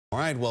All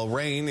right, well,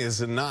 rain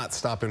is not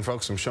stopping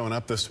folks from showing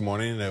up this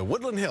morning at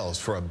Woodland Hills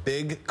for a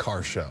big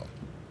car show.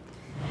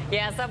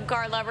 Yeah, some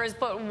car lovers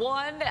put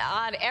one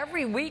on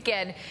every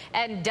weekend.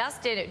 And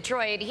Dustin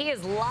Troy, he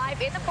is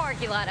live in the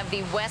parking lot of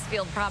the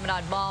Westfield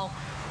Promenade Mall.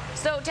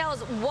 So tell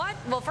us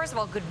well, first of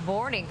all, good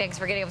morning. Thanks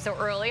for getting up so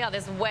early on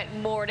this wet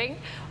morning.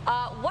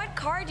 What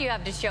car do you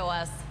have to show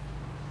us?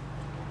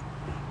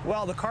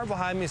 Well, the car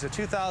behind me is a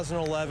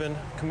 2011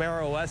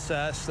 Camaro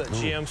SS that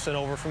GM sent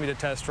over for me to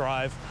test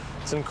drive.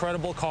 It's an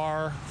incredible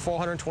car,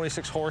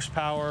 426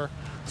 horsepower.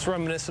 It's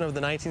reminiscent of the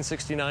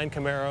 1969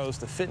 Camaros.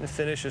 The fit and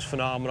finish is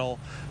phenomenal.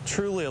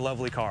 Truly a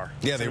lovely car.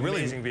 Yeah, they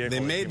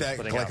made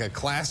that like a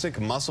classic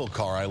muscle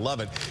car. I love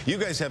it. You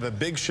guys have a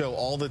big show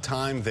all the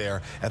time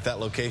there at that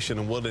location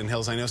in Woodland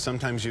Hills. I know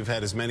sometimes you've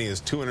had as many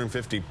as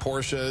 250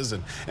 Porsches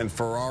and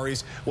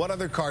Ferraris. What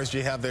other cars do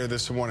you have there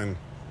this morning?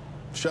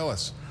 Show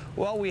us.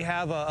 Well, we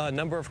have a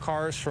number of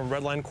cars from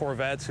Redline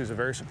Corvettes, who's a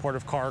very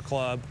supportive car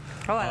club.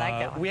 Oh, I like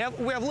that one. We have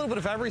a little bit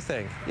of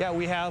everything. Yeah,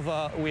 we have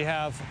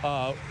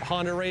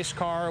Honda race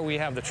car. We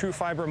have the True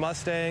Fiber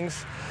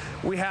Mustangs.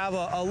 We have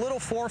a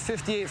little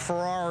 458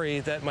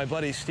 Ferrari that my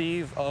buddy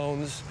Steve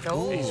owns.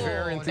 Oh, he's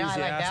very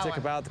enthusiastic like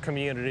about the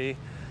community.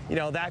 You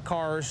know, that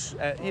car's,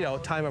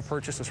 time of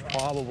purchase is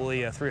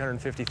probably a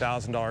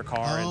 $350,000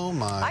 car. Oh,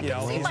 my. I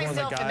can see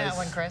myself in that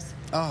one, Chris.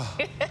 Oh,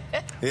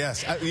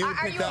 yes. Are you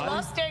a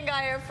Mustang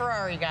guy or a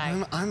Ferrari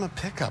guy? I'm a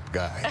pickup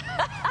guy.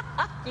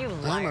 You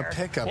liar. I'm a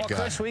pickup guy.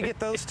 Well, Chris, we get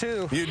those,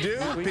 too. You do?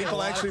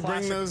 People actually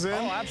bring those in?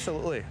 Oh,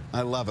 absolutely.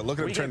 I love it. Look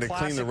at him trying to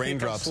clean the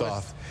raindrops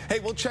off. Hey,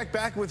 we'll check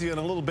back with you in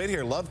a little bit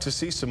here. Love to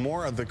see some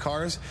more of the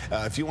cars.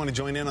 If you want to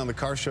join in on the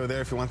car show there,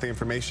 if you want the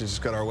information,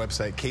 just go to our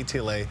website,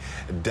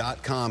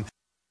 KTLA.com.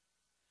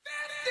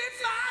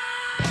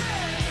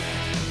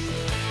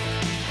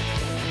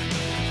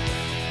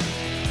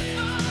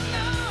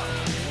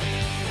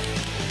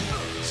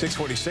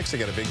 6:46, they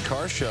got a big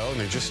car show, and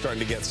they're just starting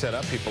to get set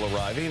up. People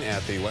arriving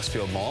at the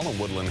Westfield Mall in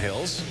Woodland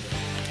Hills.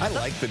 I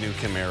like the new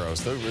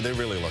Camaros. They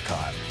really look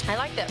hot. I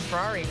like that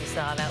Ferrari we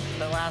saw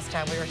the last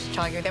time we were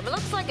talking with them. It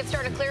looks like it's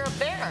starting to clear up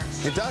there.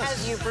 It does.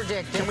 As you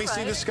predicted. Can we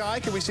see the sky?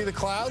 Can we see the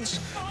clouds?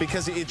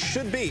 Because it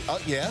should be.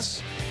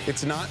 Yes,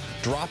 it's not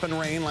dropping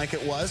rain like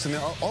it was. And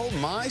there are, oh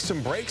my,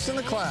 some breaks in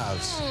the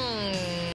clouds.